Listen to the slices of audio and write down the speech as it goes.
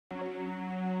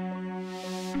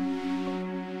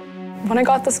When I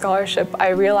got the scholarship, I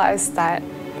realized that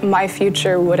my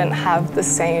future wouldn't have the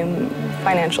same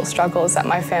financial struggles that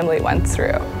my family went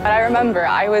through. But I remember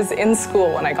I was in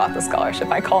school when I got the scholarship.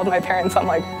 I called my parents, I'm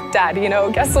like, Dad,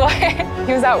 guess what?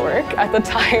 He was at work at the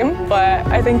time, but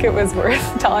I think it was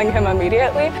worth telling him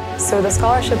immediately. So the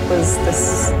scholarship was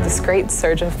this great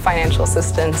surge of financial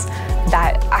assistance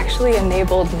that actually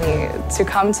enabled me to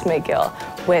come to McGill,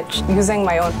 which using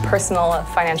my own personal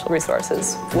financial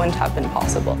resources wouldn't have been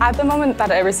possible. At the moment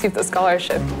that I received the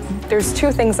scholarship, there's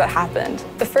two things that happened.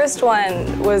 The first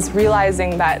one was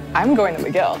realizing that I'm going to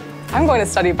McGill. I'm going to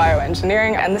study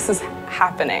bioengineering, and this is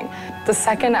happening. The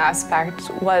second aspect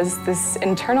was this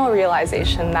internal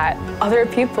realization that other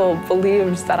people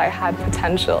believed that I had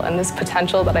potential, and this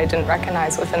potential that I didn't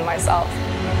recognize within myself.